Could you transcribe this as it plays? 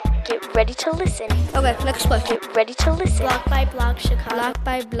Get ready to listen. Okay, let's play. Get ready to listen. Block by Block Chicago. Block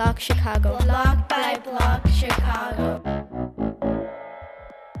by Block Chicago. Block by Block Chicago.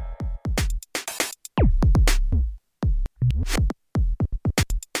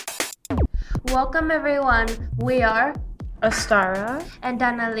 Welcome everyone, we are Astara and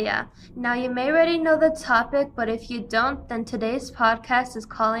Danalia. Now you may already know the topic, but if you don't, then today's podcast is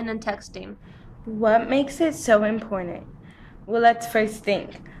calling and texting. What makes it so important? Well, let's first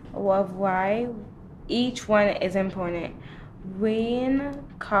think of why each one is important. When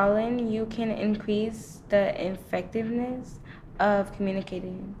calling, you can increase the effectiveness of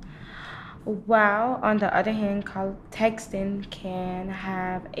communicating. While, on the other hand, texting can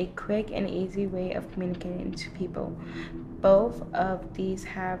have a quick and easy way of communicating to people. Both of these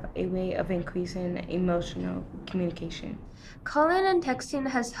have a way of increasing emotional communication. Calling and texting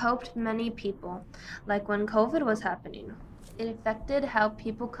has helped many people, like when COVID was happening. It affected how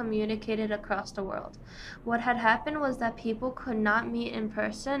people communicated across the world. What had happened was that people could not meet in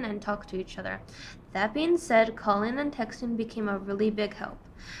person and talk to each other. That being said, calling and texting became a really big help.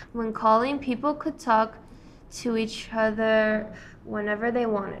 When calling, people could talk to each other whenever they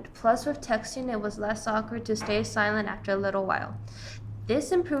wanted. Plus, with texting, it was less awkward to stay silent after a little while.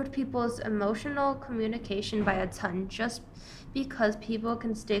 This improved people's emotional communication by a ton, just because people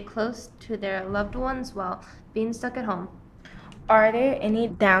can stay close to their loved ones while being stuck at home. Are there any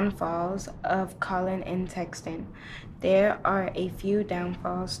downfalls of calling and texting? There are a few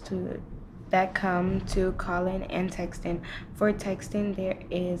downfalls that come to calling and texting. For texting, there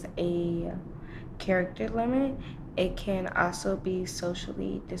is a character limit. It can also be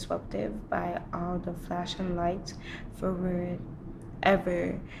socially disruptive by all the flashing lights for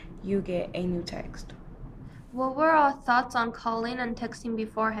wherever you get a new text. What were our thoughts on calling and texting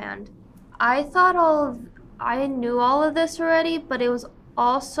beforehand? I knew all of this already, but it was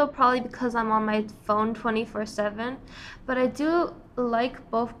also probably because I'm on my phone 24/7. But I do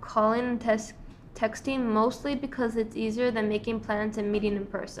like both calling and texting, mostly because it's easier than making plans and meeting in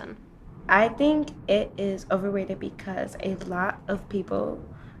person. I think it is overrated because a lot of people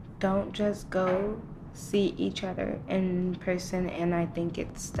don't just go see each other in person, and I think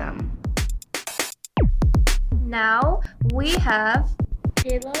it's dumb. Now we have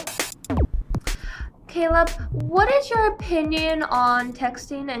Caleb, what is your opinion on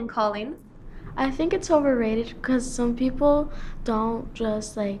texting and calling? I think it's overrated because some people don't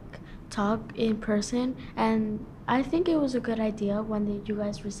just talk in person, and I think it was a good idea when you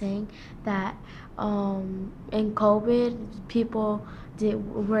guys were saying that in COVID people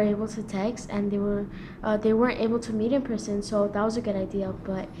were able to text and they weren't able to meet in person, so that was a good idea.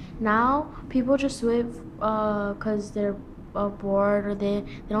 But now people just do it because they're bored or they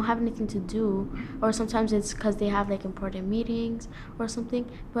don't have anything to do, or sometimes it's because they have important meetings or something.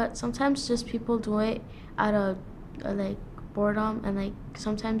 But sometimes just people do it out of boredom, and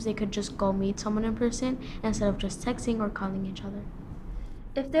sometimes they could just go meet someone in person instead of just texting or calling each other.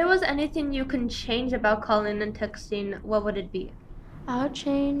 If there was anything you can change about calling and texting, what would it be? I would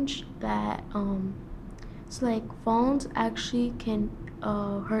change that phones actually can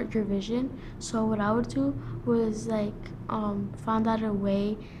hurt your vision. So what I would do was found out a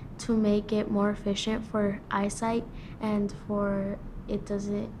way to make it more efficient for eyesight and for it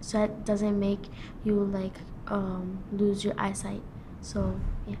doesn't make you lose your eyesight. So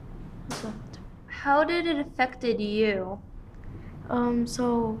yeah, that's what I would do. How did it affected you?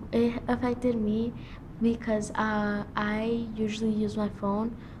 So it affected me because I usually use my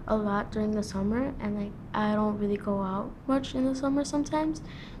phone a lot during the summer, and I don't really go out much in the summer sometimes.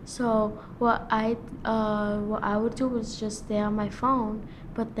 So what I would do was just stay on my phone,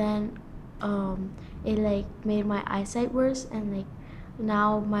 but then it made my eyesight worse, and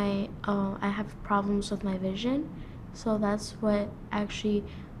now I have problems with my vision. So that's what actually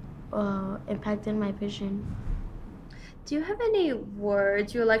impacted my vision. Do you have any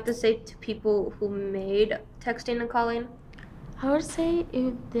words you would like to say to people who made texting and calling? I would say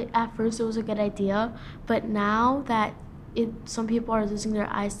at first it was a good idea, but now that some people are losing their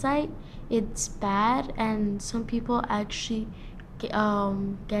eyesight, it's bad, and some people actually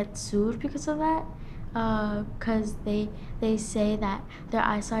get sued because of that, because they say that their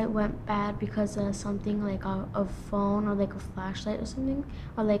eyesight went bad because of something like a phone or a flashlight or something,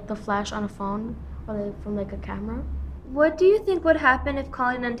 or the flash on a phone or from a camera. What do you think would happen if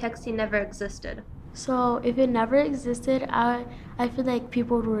calling and texting never existed? So if it never existed, I feel like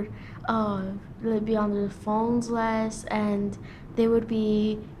people would be on their phones less, and they would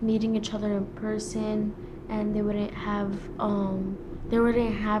be meeting each other in person, and they wouldn't have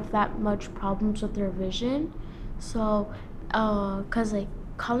that much problems with their vision. So, cause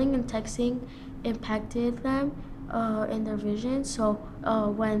calling and texting impacted them in their vision. So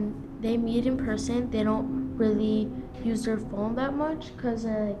when they meet in person, they don't really use their phone that much because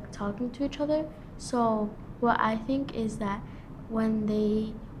they're like talking to each other. So what I think is that when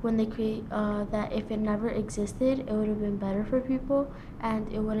they create that if it never existed, it would have been better for people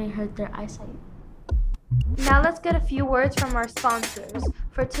and it wouldn't hurt their eyesight. Now let's get a few words from our sponsors.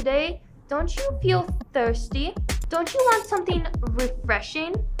 For today, don't you feel thirsty? Don't you want something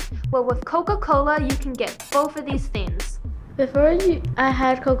refreshing? Well, with Coca-Cola, you can get both of these things. Before I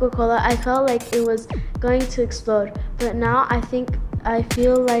had Coca-Cola, I felt like it was going to explode. But now I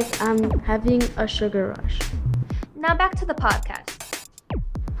feel like I'm having a sugar rush. Now back to the podcast.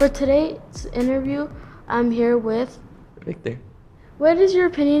 For today's interview, I'm here with Victor. What is your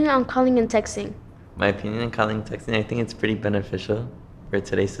opinion on calling and texting? My opinion on calling and texting, I think it's pretty beneficial for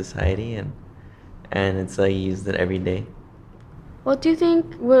today's society, and it's like used it every day. What do you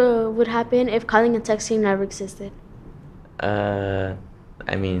think would happen if calling and texting never existed? I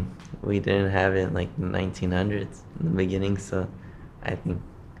mean, we didn't have it in like the 1900s in the beginning, so I think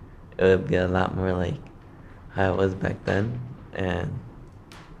it would be a lot more like how it was back then, and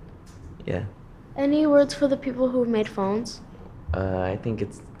yeah. Any words for the people who made phones? I think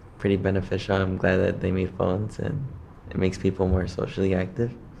it's pretty beneficial. I'm glad that they made phones, and it makes people more socially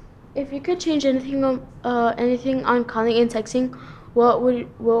active. If you could change anything on calling and texting, what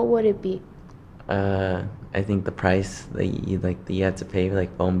would it be? I think the price that you have to pay,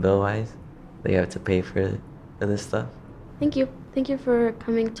 like phone bill wise, that you have to pay for this stuff. Thank you. Thank you for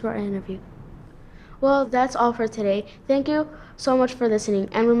coming to our interview. Well, that's all for today. Thank you so much for listening,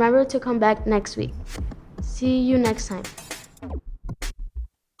 and remember to come back next week. See you next time.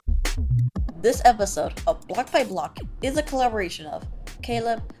 This episode of Block by Block is a collaboration of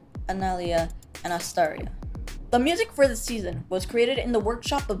Caleb, Analia, and Astaria. The music for this season was created in the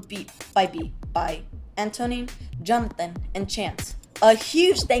workshop of Beat by Beat by Antonin, Jonathan, and Chance. A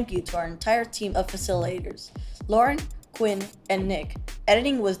huge thank you to our entire team of facilitators, Lauren, Quinn, and Nick.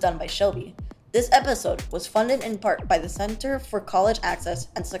 Editing was done by Shelby. This episode was funded in part by the Center for College Access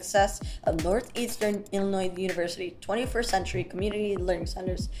and Success of Northeastern Illinois University 21st Century Community Learning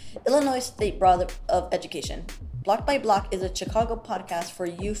Centers, Illinois State Board of Education. Block by Block is a Chicago podcast for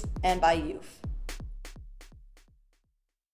youth and by youth.